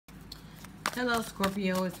Hello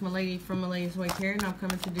Scorpio, it's Maladys from Maladys Way Tarot, and I'm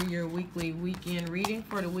coming to do your weekly weekend reading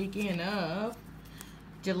for the weekend of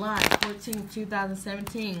July 14,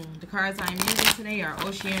 2017. The cards I'm using today are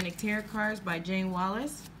Oceanic Tarot cards by Jane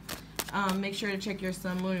Wallace. Make sure to check your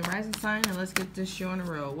sun, moon, and rising sign, and let's get this show on the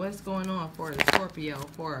road. What's going on for the Scorpio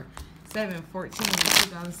for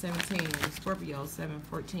 7/14/2017? Scorpio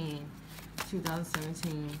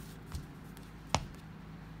 7/14/2017.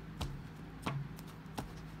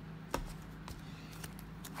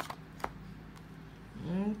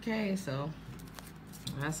 Okay, so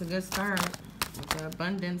that's a good start with the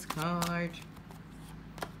abundance card.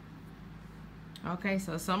 Okay,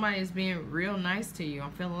 so somebody is being real nice to you.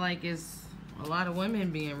 I'm feeling like it's a lot of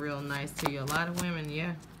women being real nice to you. A lot of women,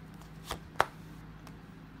 yeah.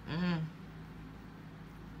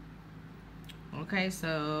 Okay,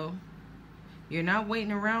 so you're not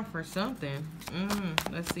waiting around for something.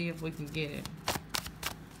 Let's see if we can get it.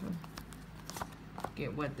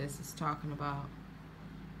 Get what this is talking about.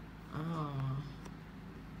 Oh.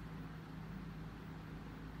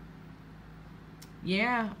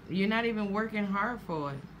 Yeah, you're not even working hard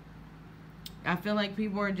for it. I feel like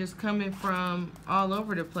people are just coming from all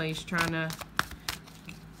over the place trying to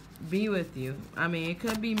be with you. I mean, it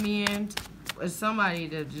could be men or somebody,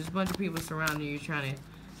 that just a bunch of people surrounding you trying to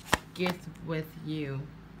get with you.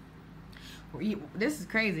 This is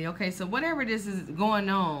crazy. Okay, so whatever this is going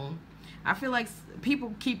on, I feel like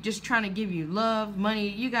people keep just trying to give you love, money.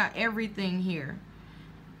 You got everything here.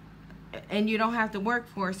 And you don't have to work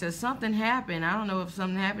for it. So something happened. I don't know if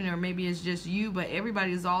something happened or maybe it's just you, but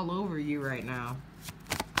everybody's all over you right now.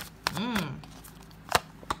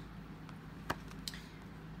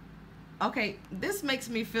 Okay, this makes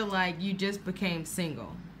me feel like you just became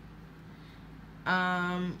single. But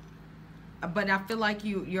I feel like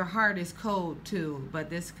your heart is cold too.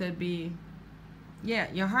 But this could be...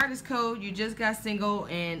 Yeah, your heart is cold. You just got single,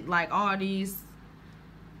 and like all these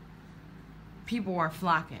people are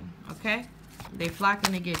flocking. Okay, they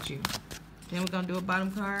flocking to get you. Then we're gonna do a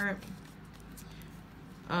bottom card.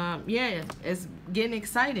 Yeah, it's getting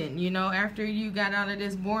exciting. You know, after you got out of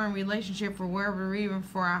this boring relationship for wherever reason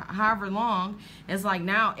for however long, it's like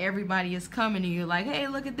now everybody is coming to you like, hey,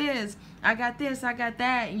 look at this. I got this, I got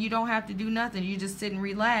that, and you don't have to do nothing. You just sit and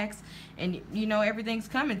relax, and you know everything's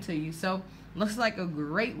coming to you. So looks like a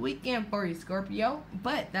great weekend for you, Scorpio.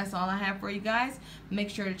 But that's all I have for you guys. Make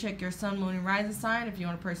sure to check your sun, moon, and rising sign if you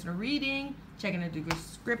want a personal reading. Check in the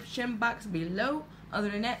description box below. Other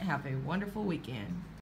than that, have a wonderful weekend.